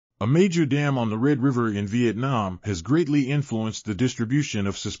A major dam on the Red River in Vietnam has greatly influenced the distribution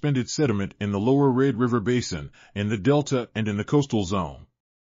of suspended sediment in the lower Red River basin, in the delta and in the coastal zone.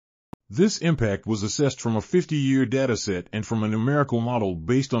 This impact was assessed from a 50-year dataset and from a numerical model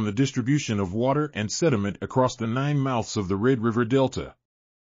based on the distribution of water and sediment across the 9 mouths of the Red River Delta.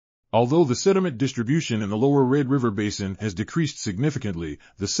 Although the sediment distribution in the lower Red River basin has decreased significantly,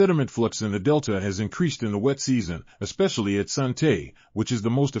 the sediment flux in the delta has increased in the wet season, especially at Son Tay, which is the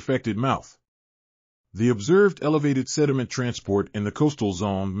most affected mouth. The observed elevated sediment transport in the coastal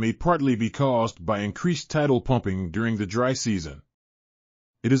zone may partly be caused by increased tidal pumping during the dry season.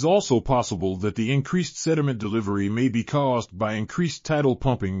 It is also possible that the increased sediment delivery may be caused by increased tidal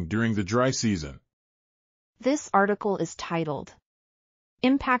pumping during the dry season. This article is titled,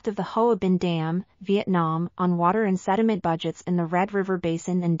 Impact of the Hoa Binh Dam, Vietnam, on Water and Sediment Budgets in the Red River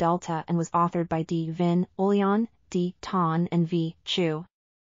Basin and Delta, and was authored by D. Vinh, Ouillon, D. Thanh, and V. Chu.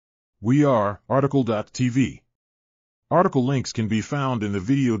 We are article.tv. Article links can be found in the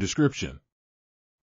video description.